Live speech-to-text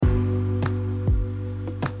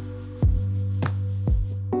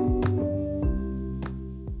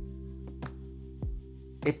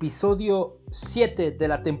episodio 7 de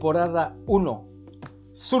la temporada 1,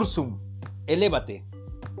 Sursum, elévate.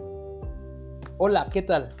 Hola, ¿qué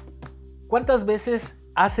tal? ¿Cuántas veces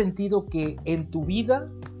has sentido que en tu vida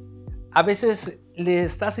a veces le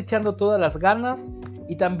estás echando todas las ganas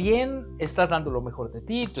y también estás dando lo mejor de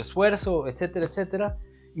ti, tu esfuerzo, etcétera, etcétera,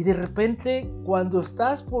 y de repente cuando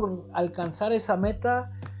estás por alcanzar esa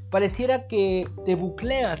meta pareciera que te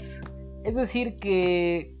bucleas? Es decir,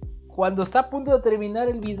 que cuando está a punto de terminar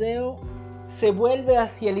el video se vuelve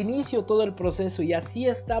hacia el inicio todo el proceso, y así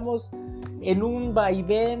estamos en un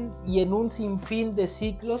vaivén y en un sinfín de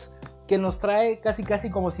ciclos que nos trae casi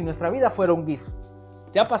como si nuestra vida fuera un GIF.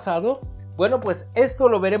 ¿Te ha pasado? Bueno, pues esto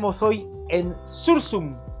lo veremos hoy en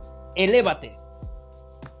Sursum, elévate.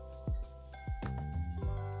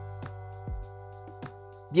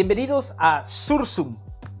 Bienvenidos a Sursum.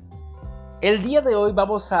 El día de hoy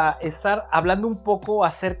vamos a estar hablando un poco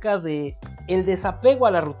acerca de el desapego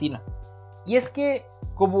a la rutina. Y es que,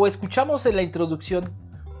 como escuchamos en la introducción,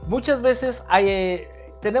 muchas veces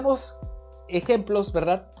tenemos ejemplos,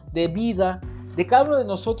 ¿verdad?, de vida de cada uno de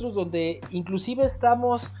nosotros donde inclusive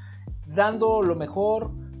estamos dando lo mejor,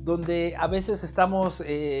 donde a veces estamos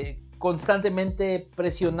constantemente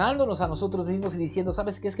presionándonos a nosotros mismos y diciendo,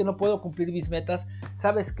 ¿sabes qué? Es que no puedo cumplir mis metas,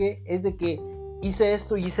 ¿sabes qué? Es de que hice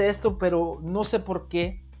esto, pero no sé por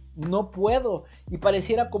qué, no puedo, y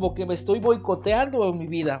pareciera como que me estoy boicoteando en mi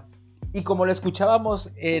vida. Y como lo escuchábamos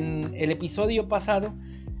en el episodio pasado,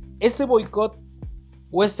 este boicot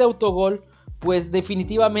o este autogol, pues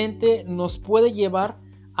definitivamente nos puede llevar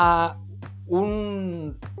a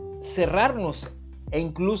un cerrarnos e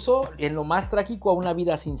incluso, en lo más trágico, a una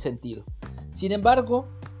vida sin sentido. Sin embargo,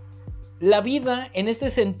 la vida en este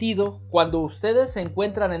sentido, cuando ustedes se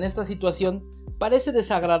encuentran en esta situación, parece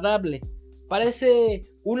desagradable,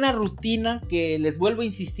 parece una rutina que, les vuelvo a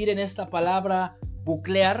insistir en esta palabra,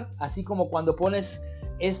 buclear, así como cuando pones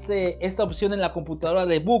esta opción en la computadora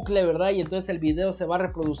de bucle, ¿verdad? Y entonces el video se va a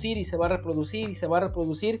reproducir y se va a reproducir y se va a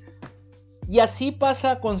reproducir, y así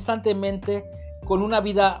pasa constantemente con una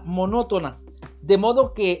vida monótona, de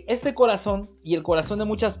modo que este corazón y el corazón de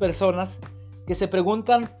muchas personas que se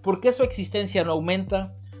preguntan por qué su existencia no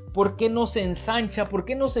aumenta, por qué no se ensancha, por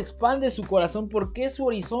qué no se expande su corazón, por qué su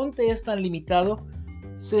horizonte es tan limitado,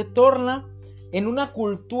 se torna en una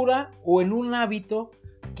cultura o en un hábito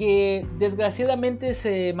que desgraciadamente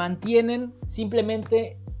se mantienen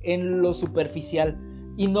simplemente en lo superficial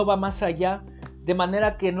y no va más allá, de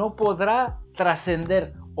manera que no podrá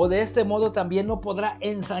trascender, o de este modo también no podrá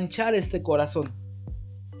ensanchar este corazón.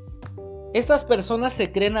 Estas personas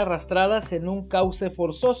se creen arrastradas en un cauce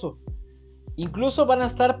forzoso. Incluso van a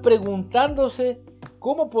estar preguntándose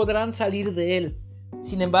cómo podrán salir de él.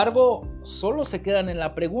 Sin embargo, solo se quedan en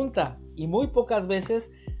la pregunta y muy pocas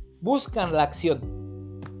veces buscan la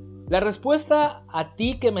acción. La respuesta a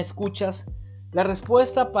ti que me escuchas, la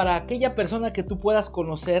respuesta para aquella persona que tú puedas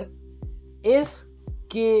conocer, es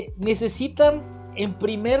que necesitan en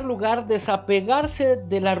primer lugar desapegarse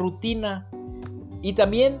de la rutina, y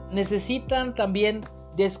también necesitan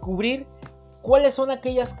descubrir cuáles son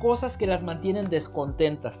aquellas cosas que las mantienen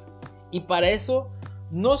descontentas. Y para eso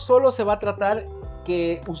no solo se va a tratar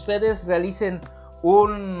que ustedes realicen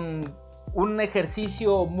un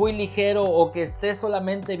ejercicio muy ligero, o que estés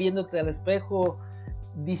solamente viéndote al espejo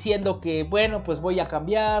diciendo que bueno, pues voy a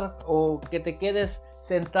cambiar, o que te quedes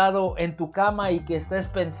sentado en tu cama y que estés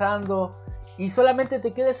pensando y solamente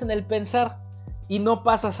te quedes en el pensar y no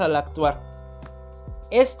pasas al actuar.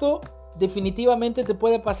 Esto definitivamente te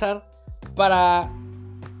puede pasar para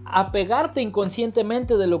apegarte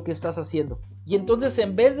inconscientemente de lo que estás haciendo, y entonces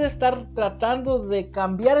en vez de estar tratando de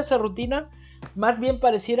cambiar esa rutina, más bien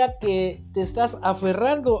pareciera que te estás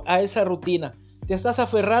aferrando a esa rutina, te estás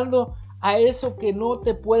aferrando a eso que no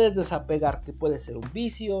te puedes desapegar, que puede ser un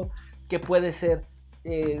vicio, que puede ser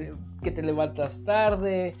que te levantas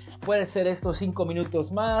tarde, puede ser estos 5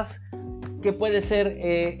 minutos más, que puede ser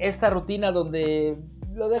esta rutina donde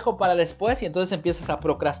lo dejo para después y entonces empiezas a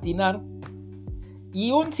procrastinar,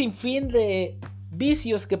 y un sinfín de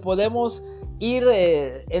vicios que podemos ir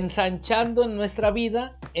ensanchando en nuestra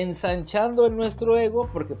vida, ensanchando en nuestro ego,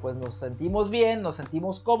 porque pues nos sentimos bien, nos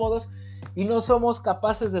sentimos cómodos y no somos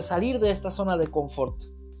capaces de salir de esta zona de confort.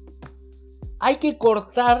 Hay que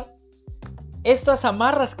cortar estas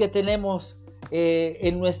amarras que tenemos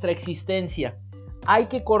en nuestra existencia. Hay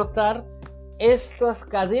que cortar estas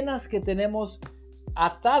cadenas que tenemos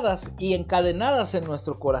atadas y encadenadas en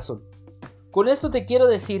nuestro corazón. Con esto te quiero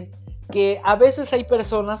decir que a veces hay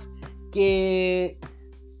personas que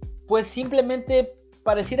pues simplemente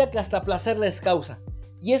pareciera que hasta placer les causa.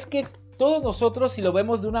 Y es que todos nosotros, si lo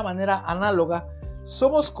vemos de una manera análoga,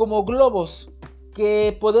 somos como globos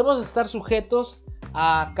que podemos estar sujetos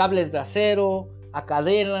a cables de acero, a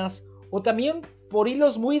cadenas o también por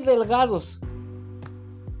hilos muy delgados.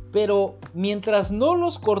 Pero mientras no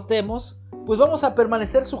los cortemos, pues vamos a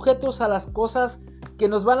permanecer sujetos a las cosas que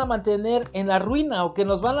nos van a mantener en la ruina o que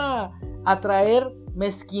nos van a traer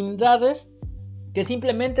mezquindades que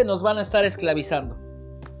simplemente nos van a estar esclavizando.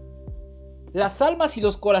 Las almas y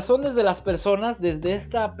los corazones de las personas, desde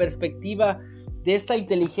esta perspectiva de esta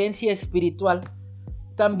inteligencia espiritual,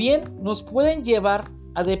 también nos pueden llevar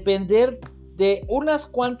a depender de unas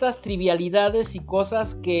cuantas trivialidades y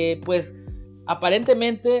cosas que pues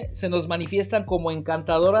aparentemente se nos manifiestan como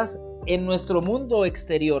encantadoras en nuestro mundo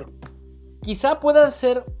exterior. Quizá puedan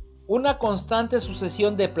ser una constante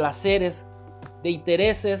sucesión de placeres, de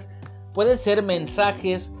intereses, pueden ser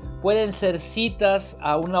mensajes, pueden ser citas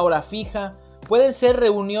a una hora fija, pueden ser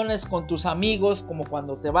reuniones con tus amigos, como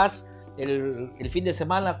cuando te vas el fin de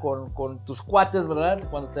semana con tus cuates, ¿verdad?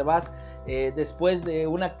 Cuando te vas después de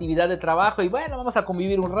una actividad de trabajo y bueno, vamos a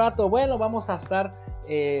convivir un rato, bueno, vamos a estar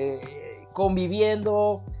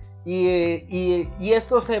conviviendo y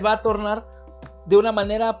esto se va a tornar de una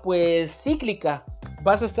manera pues cíclica,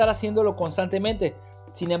 vas a estar haciéndolo constantemente.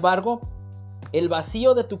 Sin embargo, el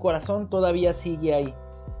vacío de tu corazón todavía sigue ahí.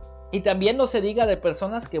 Y también no se diga de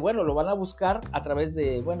personas que bueno, lo van a buscar a través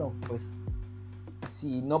de, bueno, pues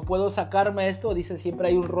si no puedo sacarme esto, dice siempre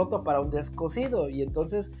hay un roto para un descosido, y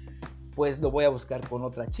entonces pues lo voy a buscar con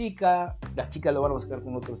otra chica, las chicas lo van a buscar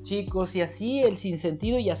con otros chicos, y así el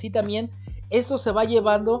sinsentido, y así también esto se va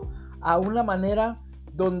llevando a una manera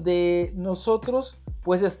donde nosotros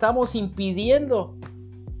pues estamos impidiendo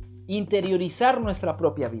interiorizar nuestra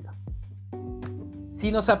propia vida.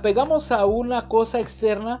 Si nos apegamos a una cosa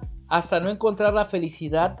externa hasta no encontrar la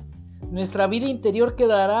felicidad, nuestra vida interior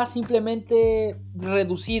quedará simplemente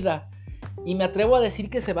reducida, y me atrevo a decir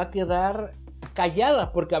que se va a quedar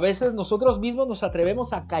callada, porque a veces nosotros mismos nos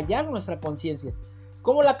atrevemos a callar nuestra conciencia.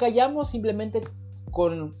 ¿Cómo la callamos? Simplemente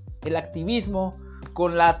con el activismo,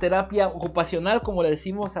 con la terapia ocupacional, como le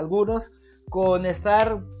decimos algunos, con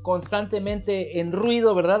estar constantemente en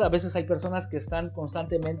ruido, ¿verdad? A veces hay personas que están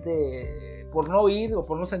constantemente por no oír o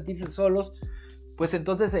por no sentirse solos, pues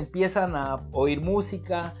entonces empiezan a oír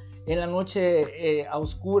música. En la noche a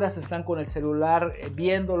oscuras están con el celular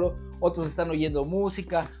viéndolo, otros están oyendo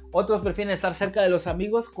música, otros prefieren estar cerca de los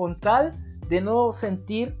amigos con tal de no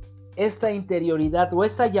sentir esta interioridad o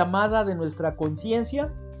esta llamada de nuestra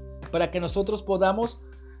conciencia para que nosotros podamos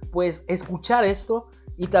pues escuchar esto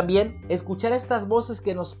y también escuchar estas voces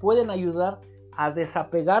que nos pueden ayudar a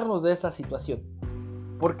desapegarnos de esta situación.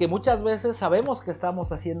 Porque muchas veces sabemos que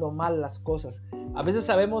estamos haciendo mal las cosas. A veces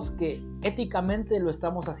sabemos que éticamente lo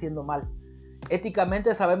estamos haciendo mal.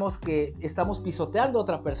 Éticamente sabemos que estamos pisoteando a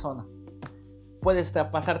otra persona. Puede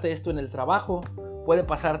pasarte esto en el trabajo, puede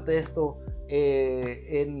pasarte esto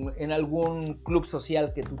en algún club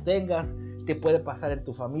social que tú tengas, te puede pasar en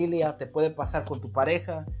tu familia, te puede pasar con tu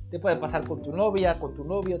pareja, te puede pasar con tu novia, con tu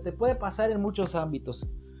novio, te puede pasar en muchos ámbitos.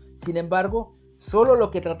 Sin embargo, solo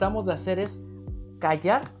lo que tratamos de hacer es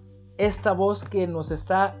callar esta voz que nos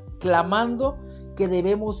está clamando que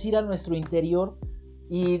debemos ir a nuestro interior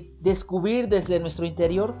y descubrir desde nuestro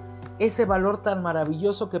interior ese valor tan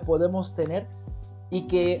maravilloso que podemos tener y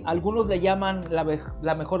que algunos le llaman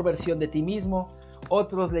la mejor versión de ti mismo,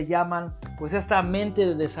 otros le llaman pues esta mente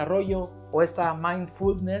de desarrollo o esta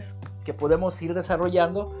mindfulness que podemos ir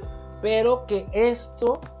desarrollando, pero que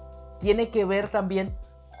esto tiene que ver también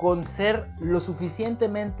con ser lo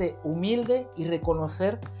suficientemente humilde y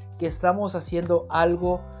reconocer que estamos haciendo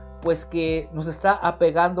algo pues que nos está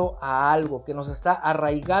apegando a algo, que nos está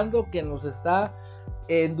arraigando, que nos está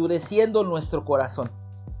endureciendo nuestro corazón.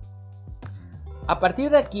 A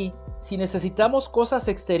partir de aquí, si necesitamos cosas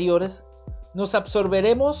exteriores, nos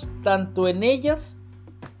absorberemos tanto en ellas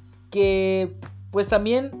que pues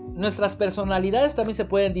también nuestras personalidades también se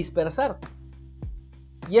pueden dispersar.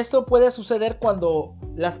 Y esto puede suceder cuando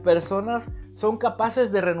las personas son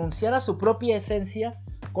capaces de renunciar a su propia esencia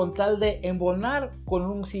con tal de embonar con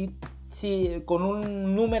un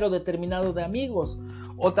número determinado de amigos,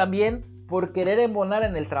 o también por querer embonar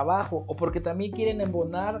en el trabajo, o porque también quieren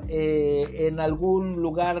embonar en algún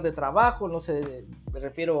lugar de trabajo, no sé, me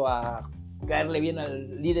refiero a caerle bien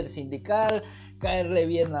al líder sindical, caerle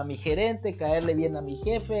bien a mi gerente, caerle bien a mi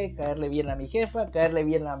jefe, caerle bien a mi jefa, caerle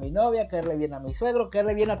bien a mi novia, caerle bien a mi suegro,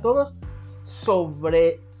 caerle bien a todos,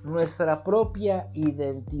 sobre nuestra propia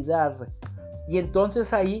identidad. Y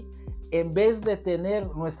entonces ahí, en vez de tener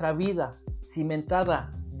nuestra vida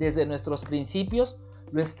cimentada desde nuestros principios,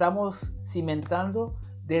 lo estamos cimentando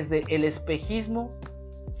desde el espejismo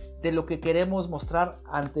de lo que queremos mostrar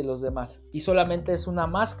ante los demás, y solamente es una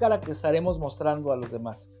máscara que estaremos mostrando a los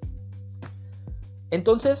demás.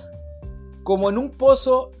 Entonces, como en un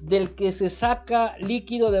pozo del que se saca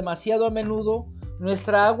líquido demasiado a menudo,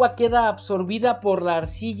 nuestra agua queda absorbida por la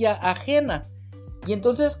arcilla ajena. Y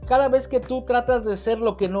entonces cada vez que tú tratas de ser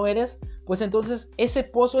lo que no eres, pues entonces ese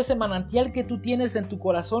pozo, ese manantial que tú tienes en tu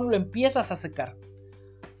corazón lo empiezas a secar.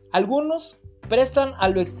 Algunos prestan a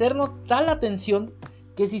lo externo tal atención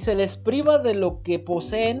que si se les priva de lo que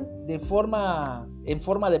poseen en forma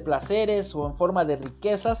de placeres o en forma de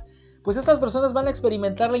riquezas, pues estas personas van a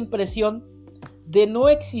experimentar la impresión de no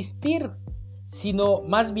existir, sino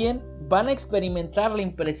más bien van a experimentar la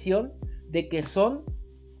impresión de que son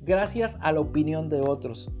gracias a la opinión de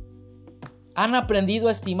otros. Han aprendido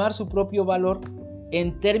a estimar su propio valor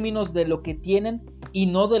en términos de lo que tienen y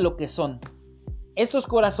no de lo que son. Estos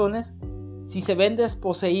corazones, si se ven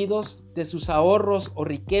desposeídos de sus ahorros o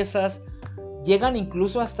riquezas, llegan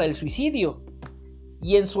incluso hasta el suicidio,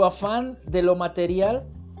 y en su afán de lo material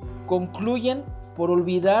concluyen por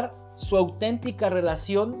olvidar su auténtica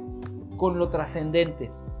relación con lo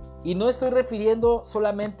trascendente. Y no estoy refiriendo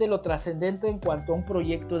solamente lo trascendente en cuanto a un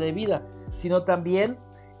proyecto de vida, sino también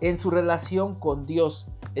en su relación con Dios,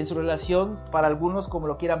 en su relación, para algunos como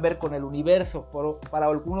lo quieran ver, con el universo, para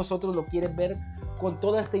algunos otros lo quieren ver con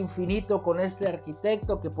todo este infinito, con este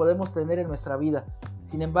arquitecto que podemos tener en nuestra vida.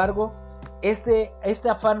 Sin embargo, este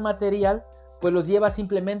afán material pues los lleva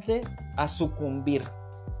simplemente a sucumbir,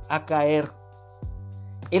 a caer.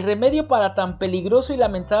 El remedio para tan peligroso y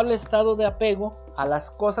lamentable estado de apego a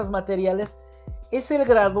las cosas materiales es el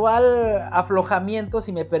gradual aflojamiento,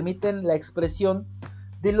 si me permiten la expresión,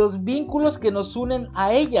 de los vínculos que nos unen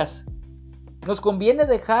a ellas. Nos conviene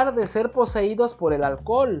dejar de ser poseídos por el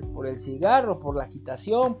alcohol, por el cigarro, por la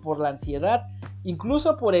agitación, por la ansiedad,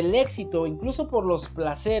 incluso por el éxito, incluso por los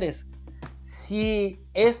placeres. Si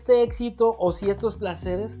este éxito o si estos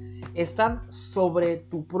placeres están sobre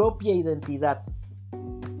tu propia identidad.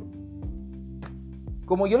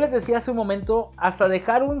 Como yo les decía hace un momento, hasta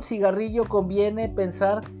dejar un cigarrillo conviene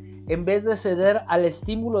pensar en vez de ceder al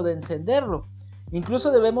estímulo de encenderlo.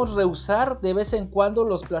 Incluso debemos rehusar de vez en cuando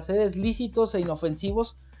los placeres lícitos e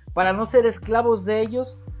inofensivos para no ser esclavos de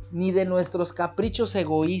ellos ni de nuestros caprichos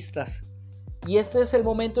egoístas. Y este es el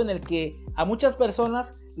momento en el que a muchas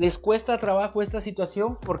personas les cuesta trabajo esta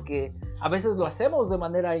situación, porque a veces lo hacemos de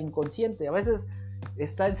manera inconsciente. A veces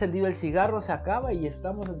está encendido el cigarro, se acaba y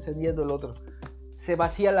estamos encendiendo el otro. Se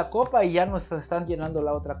vacía la copa y ya nos están llenando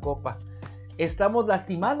la otra copa. Estamos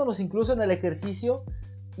lastimándonos incluso en el ejercicio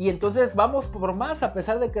y entonces vamos por más, a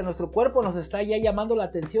pesar de que nuestro cuerpo nos está ya llamando la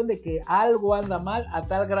atención de que algo anda mal, a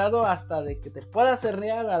tal grado hasta de que te puedas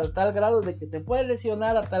herniar, a tal grado de que te puedes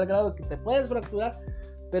lesionar, a tal grado de que te puedes fracturar,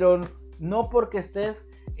 pero no porque estés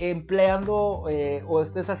empleando o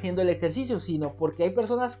estés haciendo el ejercicio, sino porque hay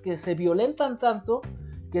personas que se violentan tanto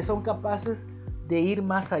que son capaces de ir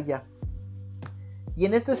más allá. Y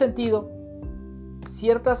en este sentido,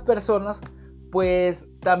 ciertas personas pues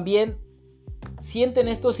también sienten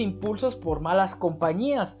estos impulsos por malas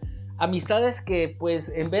compañías, amistades que pues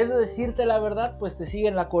en vez de decirte la verdad pues te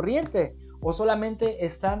siguen la corriente o solamente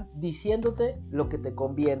están diciéndote lo que te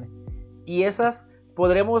conviene, y esas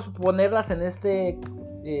podremos ponerlas en este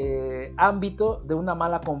ámbito de una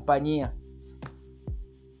mala compañía.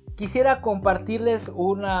 Quisiera compartirles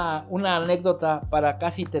una anécdota para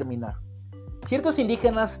casi terminar. Ciertos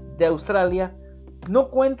indígenas de Australia no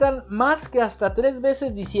cuentan más que hasta 3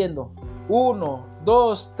 veces diciendo 1,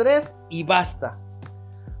 2, 3 y basta.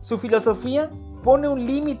 Su filosofía pone un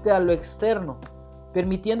límite a lo externo,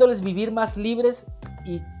 permitiéndoles vivir más libres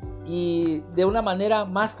y de una manera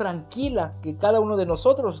más tranquila que cada uno de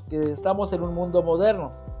nosotros que estamos en un mundo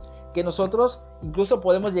moderno, que nosotros incluso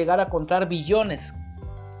podemos llegar a contar billones.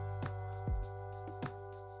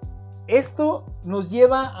 Esto nos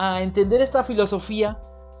lleva a entender esta filosofía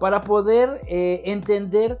para poder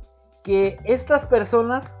entender que estas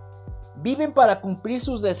personas viven para cumplir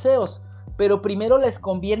sus deseos, pero primero les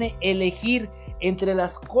conviene elegir entre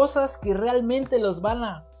las cosas que realmente los van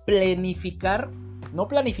a planificar, no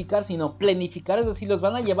planificar, sino planificar, es decir, los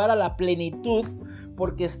van a llevar a la plenitud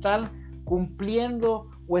porque están cumpliendo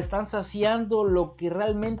o están saciando lo que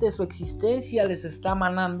realmente su existencia les está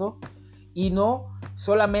manando, y no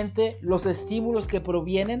solamente los estímulos que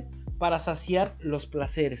provienen para saciar los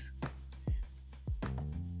placeres.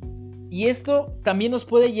 Y esto también nos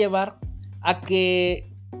puede llevar a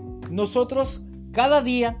que nosotros cada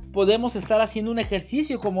día podemos estar haciendo un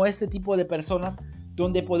ejercicio como este tipo de personas,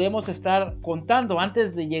 donde podemos estar contando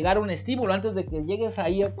antes de llegar a un estímulo, antes de que llegues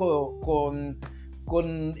ahí con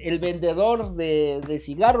con el vendedor de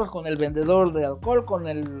cigarros, con el vendedor de alcohol,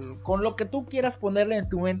 con lo que tú quieras ponerle en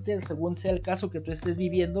tu mente según sea el caso que tú estés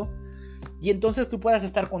viviendo, y entonces tú puedas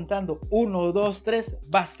estar contando 1, 2, 3,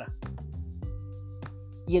 basta.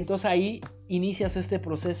 Y entonces ahí inicias este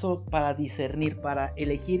proceso para discernir, para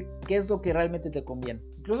elegir qué es lo que realmente te conviene.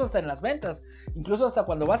 Incluso hasta en las ventas, incluso hasta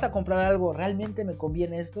cuando vas a comprar algo, ¿realmente me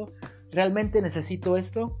conviene esto? ¿Realmente necesito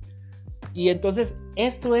esto? Y entonces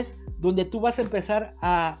esto es donde tú vas a empezar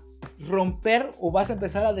a romper o vas a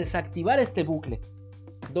empezar a desactivar este bucle,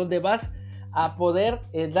 donde vas a poder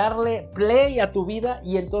darle play a tu vida,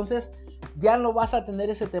 y entonces ya no vas a tener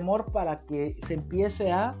ese temor para que se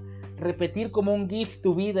empiece a repetir como un GIF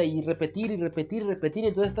tu vida, y repetir y repetir y repetir.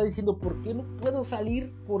 Entonces estás diciendo, ¿por qué no puedo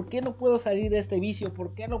salir? ¿Por qué no puedo salir de este vicio?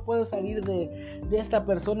 ¿Por qué no puedo salir de esta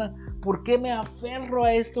persona? ¿Por qué me aferro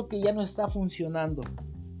a esto que ya no está funcionando?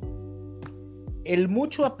 El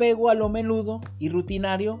mucho apego a lo menudo y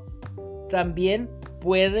rutinario también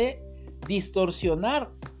puede distorsionar,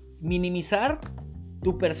 minimizar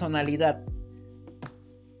tu personalidad.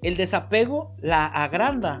 El desapego la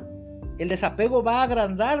agranda. El desapego va a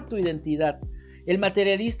agrandar tu identidad. El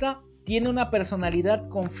materialista tiene una personalidad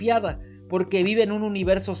confiada porque vive en un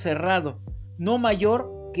universo cerrado, no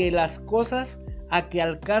mayor que las cosas a que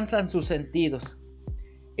alcanzan sus sentidos.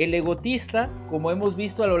 El egotista, como hemos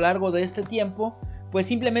visto a lo largo de este tiempo, pues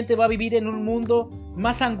simplemente va a vivir en un mundo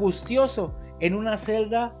más angustioso, en una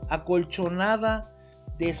celda acolchonada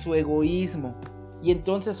de su egoísmo, y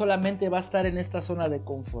entonces solamente va a estar en esta zona de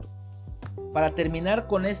confort. Para terminar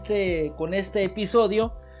con este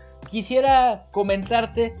episodio, quisiera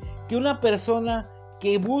comentarte que una persona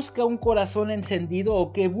que busca un corazón encendido,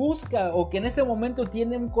 o que en este momento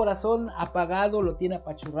tiene un corazón apagado, lo tiene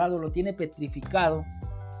apachurrado, lo tiene petrificado,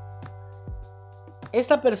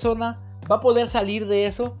 esta persona va a poder salir de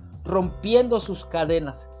eso rompiendo sus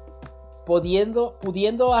cadenas,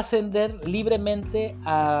 pudiendo ascender libremente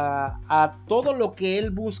a todo lo que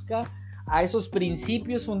él busca, a esos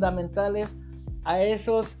principios fundamentales, a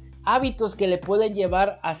esos hábitos que le pueden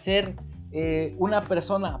llevar a ser una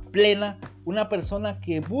persona plena, una persona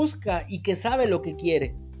que busca y que sabe lo que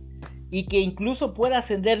quiere, y que incluso pueda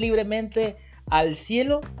ascender libremente al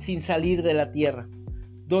cielo sin salir de la tierra,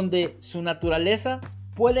 donde su naturaleza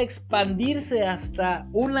puede expandirse hasta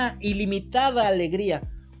una ilimitada alegría,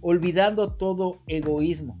 olvidando todo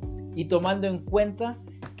egoísmo y tomando en cuenta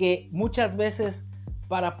que muchas veces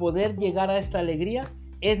para poder llegar a esta alegría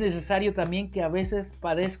es necesario también que a veces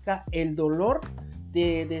padezca el dolor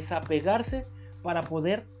de desapegarse para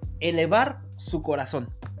poder elevar su corazón.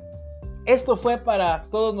 Esto fue para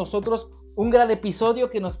todos nosotros un gran episodio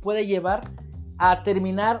que nos puede llevar a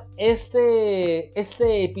terminar este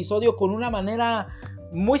episodio con una manera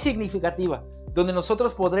muy significativa, donde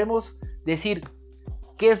nosotros podremos decir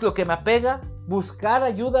qué es lo que me apega, buscar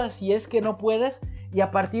ayuda si es que no puedes, y a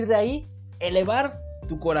partir de ahí elevar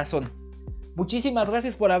tu corazón. Muchísimas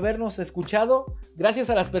gracias por habernos escuchado. Gracias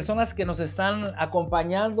a las personas que nos están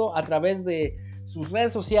acompañando a través de sus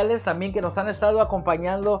redes sociales, también que nos han estado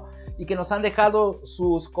acompañando y que nos han dejado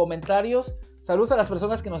sus comentarios. Saludos a las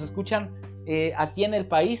personas que nos escuchan aquí en el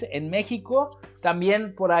país, en México.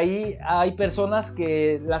 También por ahí hay personas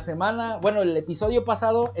que el episodio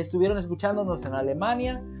pasado estuvieron escuchándonos en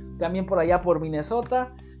Alemania, también por allá por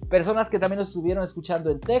Minnesota, personas que también nos estuvieron escuchando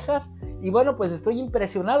en Texas. Y bueno, pues estoy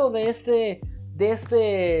impresionado de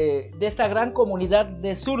esta gran comunidad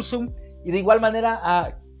de Sursum, y de igual manera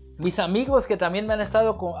a mis amigos que también me han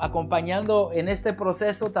estado acompañando en este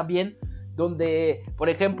proceso también, donde por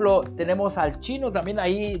ejemplo tenemos al Chino también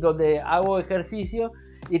ahí donde hago ejercicio,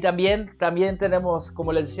 y también tenemos,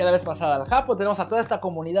 como les decía la vez pasada, al Japo. Tenemos a toda esta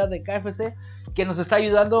comunidad de KFC que nos está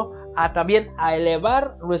ayudando también a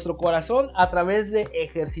elevar nuestro corazón a través de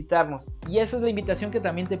ejercitarnos. Y esa es la invitación que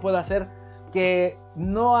también te puedo hacer, que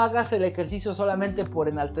no hagas el ejercicio solamente por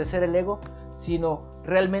enaltecer el ego, sino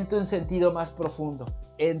realmente un sentido más profundo.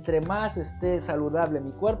 Entre más esté saludable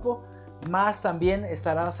mi cuerpo, más también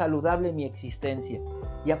estará saludable mi existencia,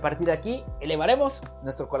 y a partir de aquí elevaremos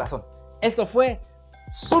nuestro corazón. Esto fue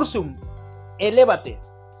Sursum, elévate.